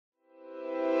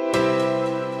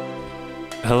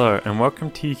Hello and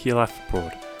welcome to Yuki Life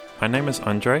Abroad. My name is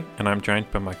Andre and I'm joined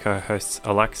by my co-hosts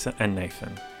Alexa and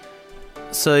Nathan.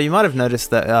 So you might have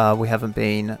noticed that we haven't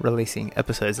been releasing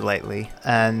episodes lately,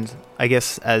 and I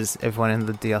guess as everyone in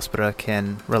the diaspora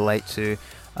can relate to,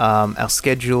 our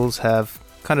schedules have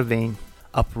kind of been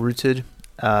uprooted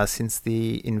since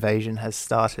the invasion has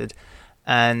started.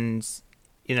 And,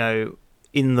 you know,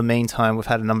 in the meantime, we've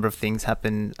had a number of things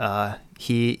happen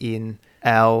here in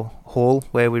our hall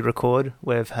where we record.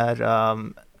 We've had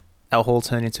our hall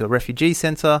turn into a refugee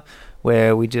centre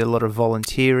where we did a lot of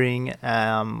volunteering.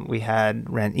 We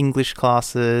ran English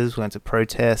classes, we went to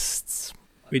protests.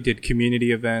 We did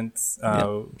community events,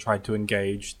 tried to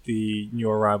engage the new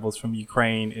arrivals from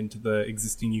Ukraine into the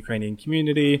existing Ukrainian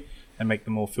community and make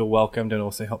them all feel welcomed and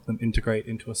also help them integrate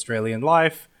into Australian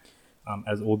life,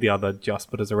 as all the other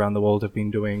diasporas around the world have been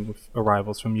doing with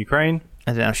arrivals from Ukraine.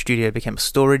 And then our studio became a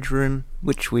storage room,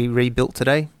 which we rebuilt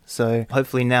today. So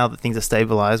hopefully now that things are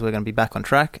stabilised, we're going to be back on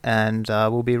track and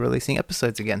we'll be releasing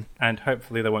episodes again. And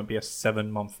hopefully there won't be a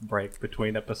 7-month break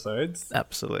between episodes.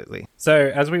 Absolutely.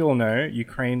 So as we all know,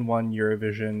 Ukraine won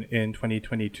Eurovision in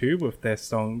 2022 with their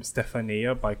song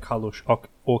Stefania by Kalush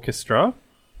Orchestra.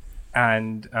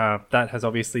 And that has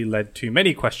obviously led to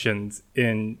many questions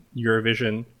in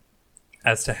Eurovision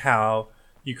as to how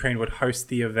Ukraine would host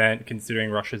the event,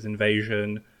 considering Russia's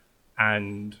invasion,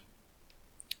 and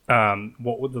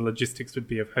what would the logistics would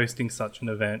be of hosting such an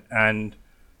event. And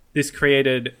this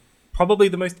created probably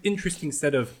the most interesting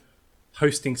set of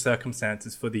hosting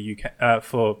circumstances for the UK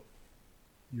for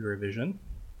Eurovision.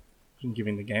 I'm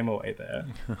giving the game away there.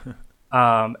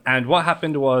 And what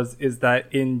happened is that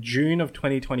in June of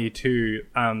 2022,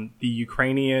 the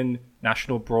Ukrainian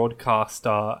national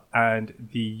broadcaster and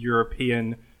the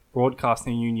European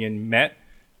Broadcasting Union met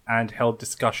and held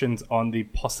discussions on the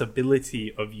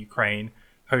possibility of Ukraine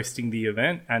hosting the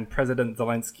event. And President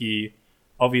Zelensky,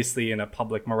 obviously in a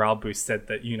public morale boost, said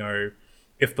that, you know,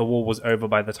 if the war was over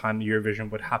by the time the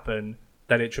Eurovision would happen,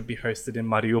 that it should be hosted in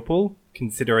Mariupol,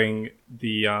 considering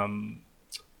the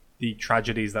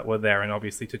tragedies that were there, and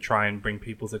obviously to try and bring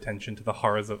people's attention to the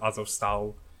horrors of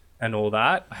Azovstal and all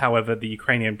that. However, the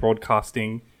Ukrainian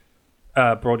broadcaster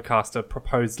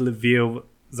proposed Lviv,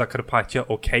 Zakarpattia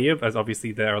or Kyiv, as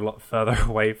obviously they're a lot further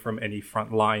away from any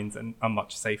front lines and are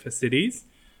much safer cities.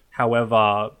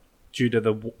 However, due to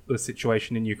the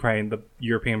situation in Ukraine, the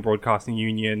European Broadcasting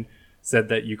Union said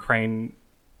that Ukraine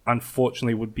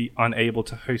unfortunately would be unable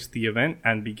to host the event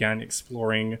and began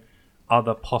exploring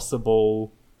other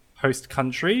possible host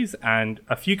countries. And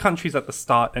a few countries at the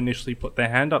start initially put their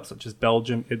hand up, such as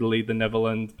Belgium, Italy, the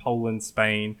Netherlands, Poland,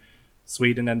 Spain,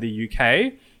 Sweden, and the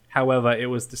UK. However, it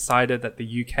was decided that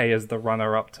the UK, as the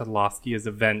runner-up to last year's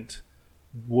event,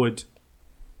 would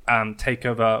take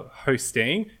over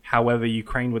hosting. However,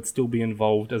 Ukraine would still be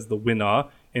involved as the winner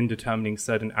in determining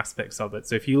certain aspects of it.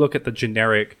 So if you look at the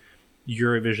generic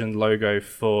Eurovision logo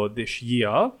for this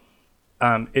year,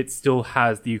 it still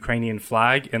has the Ukrainian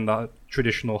flag in the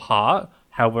traditional heart.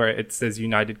 However, it says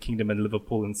United Kingdom and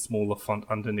Liverpool in smaller font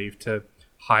underneath to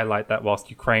highlight that whilst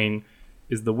Ukraine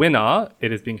is the winner,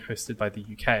 it is being hosted by the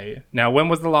UK. Now, when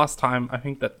was the last time, I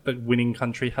think, that the winning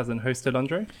country hasn't hosted,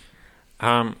 Andre?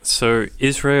 So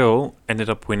Israel ended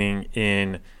up winning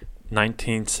in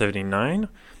 1979,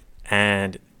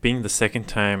 and being the second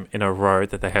time in a row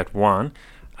that they had won,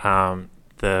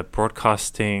 the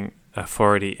broadcasting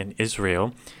authority in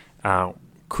Israel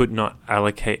could not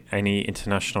allocate any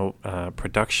international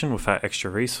production without extra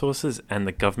resources, and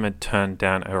the government turned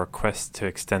down a request to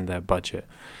extend their budget.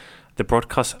 The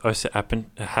broadcast also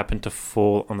happened to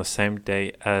fall on the same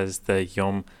day as the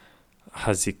Yom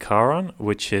HaZikaron,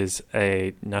 which is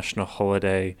a national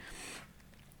holiday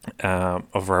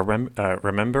of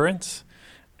remembrance.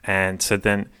 And so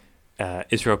then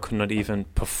Israel could not even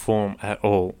perform at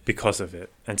all because of it.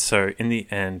 And so in the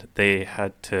end, they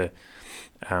had to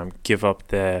give up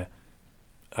their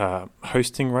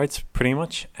hosting rights pretty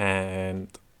much, and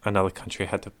another country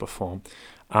had to perform.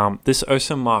 This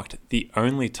also marked the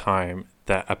only time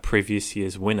that a previous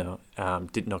year's winner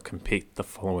did not compete the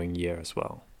following year as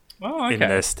well. Oh, okay. In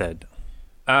their stead.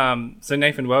 So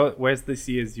Nathan, where's this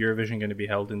year's Eurovision going to be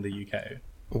held in the UK?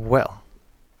 Well,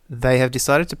 they have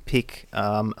decided to pick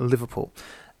Liverpool.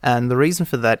 And the reason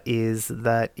for that is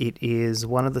that it is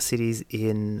one of the cities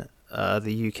in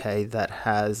the UK that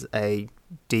has a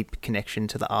deep connection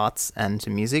to the arts and to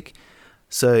music.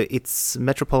 So its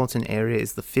metropolitan area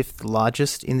is the 5th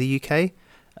largest in the UK,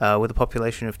 with a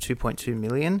population of 2.2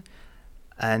 million.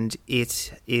 and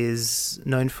it is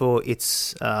known for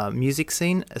its music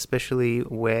scene, especially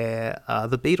where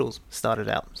the Beatles started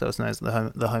out. So it's known as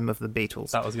the home of the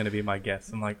Beatles. That was going to be my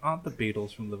guess. I'm like, aren't the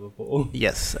Beatles from Liverpool?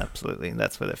 Yes, absolutely.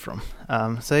 That's where they're from.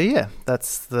 So yeah,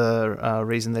 that's the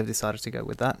reason they've decided to go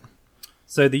with that.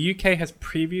 So the UK has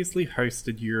previously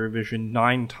hosted Eurovision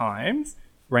 9 times,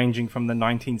 ranging from the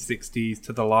 1960s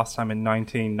to the last time in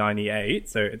 1998.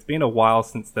 So it's been a while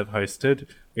since they've hosted.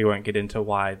 We won't get into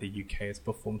why the UK has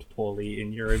performed poorly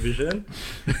in Eurovision.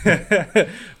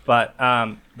 But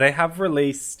they have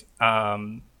released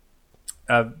an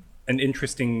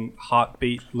interesting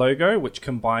heartbeat logo, which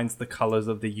combines the colours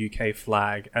of the UK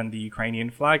flag and the Ukrainian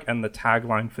flag. And the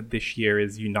tagline for this year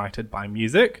is United by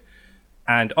Music.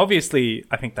 And obviously,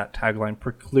 I think that tagline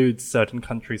precludes certain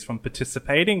countries from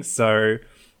participating. So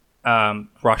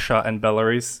Russia and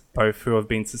Belarus, both who have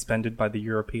been suspended by the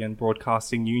European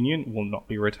Broadcasting Union, will not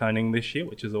be returning this year,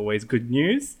 which is always good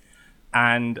news.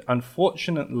 And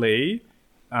unfortunately,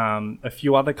 a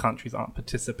few other countries aren't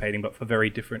participating, but for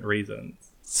very different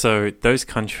reasons. So those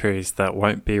countries that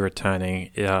won't be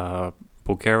returning are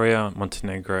Bulgaria,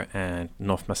 Montenegro, and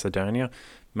North Macedonia,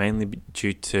 mainly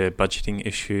due to budgeting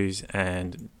issues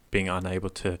and being unable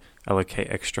to allocate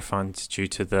extra funds due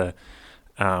to the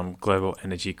global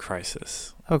energy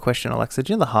crisis. I have a question, Alexa.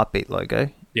 Do you know the heartbeat logo?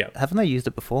 Yeah. Haven't they used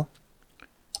it before?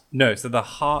 No, so the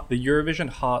Eurovision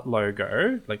heart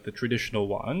logo, like the traditional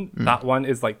one, that one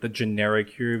is like the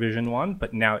generic Eurovision one,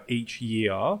 but now each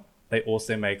year they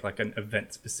also make like an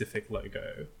event-specific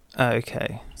logo.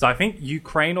 Okay. So I think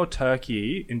Ukraine or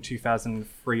Turkey in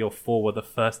 2003 or 4 were the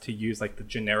first to use like the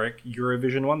generic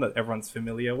Eurovision one that everyone's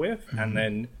familiar with. And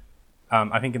then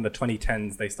I think in the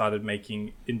 2010s, they started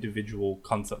making individual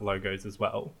concert logos as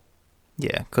well.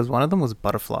 Yeah, because one of them was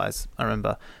butterflies. I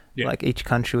remember like each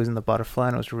country was in the butterfly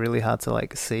and it was really hard to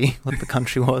like see what the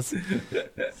country was.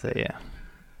 So yeah.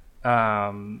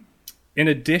 In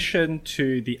addition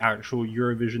to the actual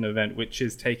Eurovision event, which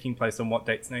is taking place on what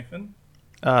dates, Nathan?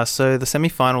 So the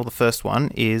semi-final, the first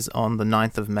one, is on the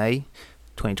 9th of May,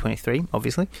 2023,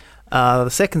 obviously. The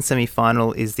second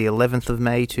semi-final is the 11th of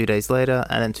May, 2 days later,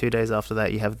 and then 2 days after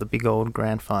that you have the big old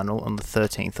grand final on the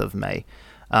 13th of May.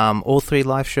 All 3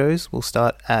 live shows will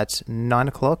start at 9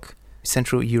 o'clock,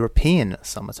 Central European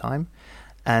summertime,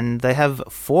 and they have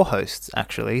 4 hosts,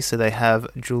 actually. So they have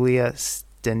Julia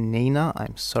Stenina,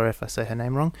 I'm sorry if I say her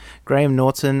name wrong, Graham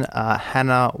Norton,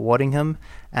 Hannah Waddingham,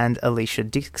 and Alicia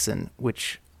Dixon,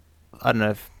 which I don't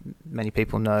know if many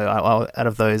people know. Out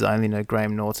of those, I only know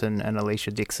Graham Norton and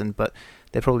Alicia Dixon, but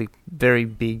they're probably very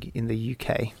big in the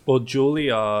UK. Well,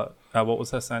 Julia, what was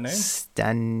her surname?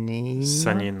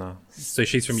 Sanina. So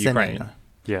she's from Ukraine.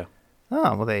 Yeah.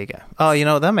 Oh, well, there you go. Oh, you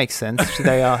know, that makes sense.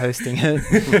 They are hosting it.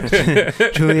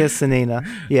 Julia Sanina.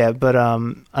 Yeah, but I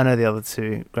know the other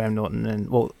 2, Graham Norton and,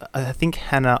 well, I think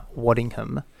Hannah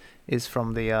Waddingham is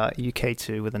from the UK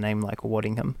too, with a name like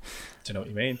Waddingham. Do you know what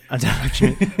you mean? I don't know what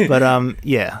you mean. But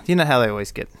yeah, you know how they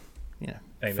always get,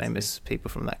 famous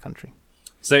people from that country.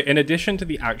 So in addition to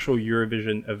the actual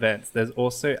Eurovision events, there's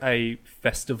also a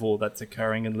festival that's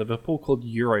occurring in Liverpool called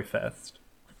Eurofest.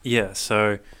 Yeah,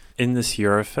 so in this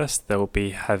Eurofest, it'll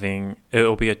be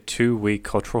a 2-week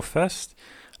cultural fest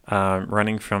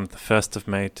running from the 1st of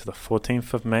May to the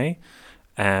 14th of May.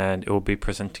 And it will be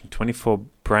presenting 24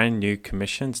 brand new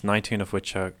commissions, 19 of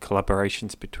which are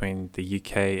collaborations between the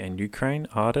UK and Ukrainian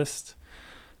artists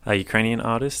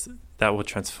that will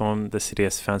transform the city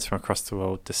as fans from across the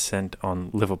world descend on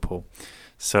Liverpool.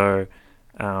 So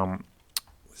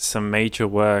some major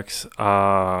works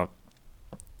are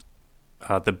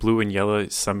the Blue and Yellow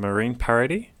Submarine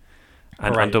Parody,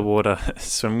 an underwater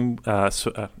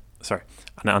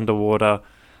an underwater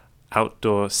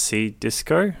outdoor sea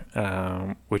disco,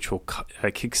 which will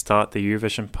kickstart the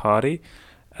Eurovision party,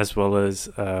 as well as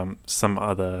some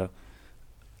other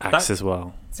acts as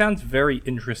well. Sounds very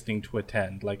interesting to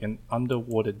attend, like an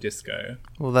underwater disco.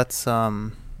 Well, that's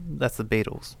the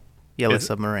Beatles, Yellow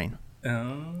Submarine.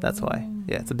 That's why.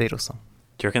 Yeah, it's a Beatles song.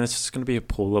 Do you reckon it's just going to be a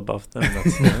pool above them?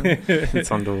 It's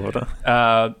underwater.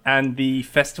 And the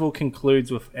festival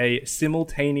concludes with a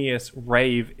simultaneous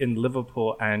rave in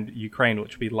Liverpool and Ukraine,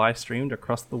 which will be live streamed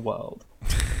across the world,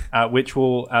 which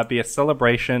will be a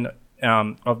celebration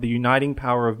of the uniting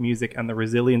power of music and the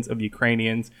resilience of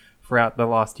Ukrainians throughout the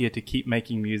last year to keep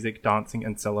making music, dancing,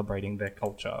 and celebrating their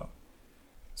culture.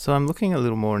 So I'm looking a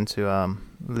little more into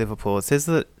Liverpool. It says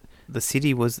that the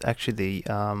city was actually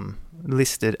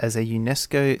listed as a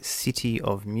UNESCO City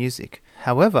of Music.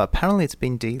 However, apparently it's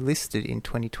been delisted in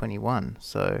 2021.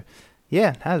 So,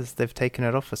 yeah, it has. They've taken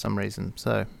it off for some reason.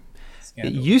 So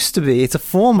scandal. It used to be. It's a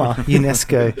former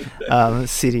UNESCO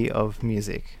city of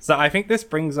music. So I think this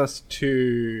brings us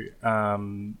to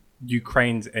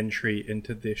Ukraine's entry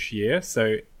into this year.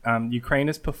 So Ukraine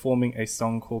is performing a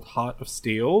song called Heart of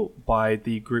Steel by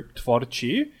the group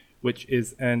Tvorchi, which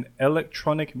is an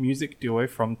electronic music duo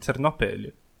from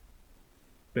Ternopil.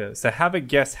 So have a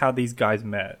guess how these guys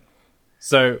met.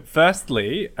 So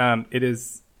firstly, it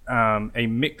is a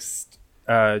mixed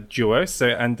duo. So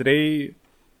Andrei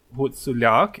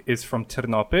Hutsulyak is from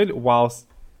Ternopil, whilst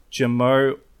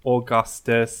Jamo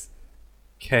Augustus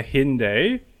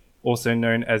Kehinde, also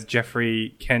known as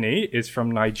Jeffrey Kenny, is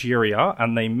from Nigeria,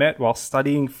 and they met while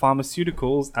studying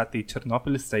pharmaceuticals at the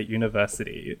Ternopil State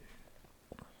University.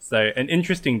 So an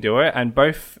interesting duo, and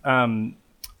both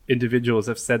individuals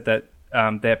have said that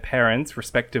their parents,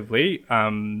 respectively,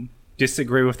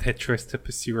 disagree with their choice to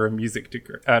pursue a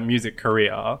music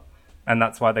career, and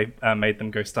that's why they made them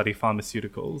go study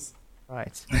pharmaceuticals.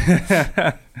 Right.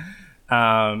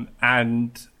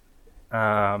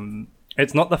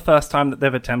 It's not the first time that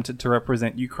they've attempted to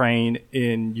represent Ukraine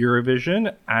in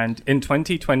Eurovision, and in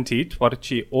 2020,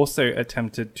 Tvorchi also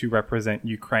attempted to represent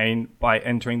Ukraine by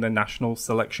entering the national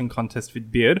selection contest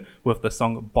Vidbir with the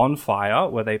song Bonfire,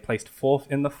 where they placed 4th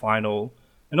in the final.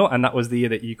 And that was the year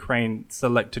that Ukraine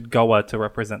selected Goa to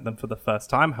represent them for the first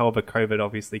time. However, COVID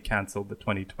obviously cancelled the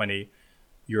 2020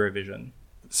 Eurovision.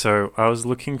 So I was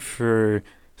looking through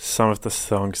some of the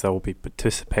songs that will be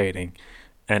participating,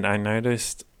 and I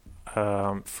noticed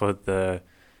for the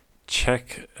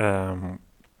Czech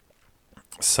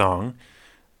song,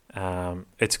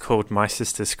 it's called My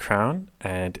Sister's Crown,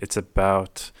 and it's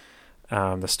about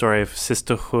the story of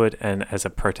sisterhood and as a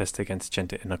protest against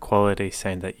gender inequality,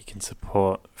 saying that you can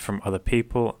support from other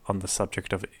people on the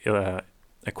subject of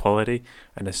equality,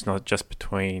 and it's not just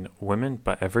between women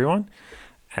but everyone.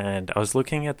 And I was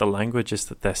looking at the languages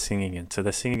that they're singing in. So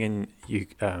they're singing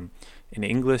in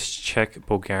English, Czech,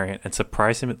 Bulgarian, and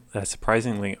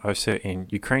surprisingly also in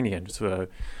Ukrainian. So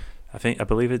I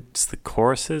believe it's the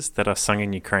choruses that are sung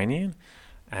in Ukrainian,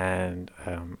 and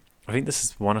I think this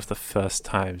is one of the first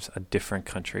times a different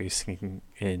country is singing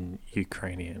in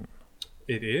Ukrainian.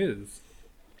 It is.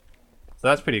 So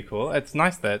that's pretty cool. It's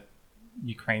nice that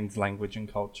Ukraine's language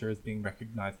and culture is being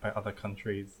recognized by other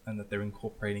countries and that they're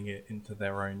incorporating it into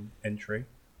their own entry.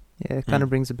 Yeah, it kind of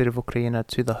brings a bit of Ukraine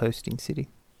to the hosting city.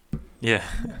 Yeah.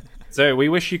 So we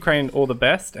wish Ukraine all the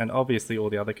best, and obviously all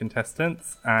the other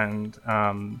contestants, and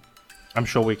I'm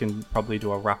sure we can probably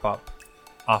do a wrap-up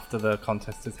after the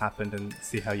contest has happened and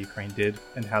see how Ukraine did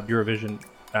and how Eurovision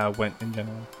went in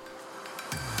general.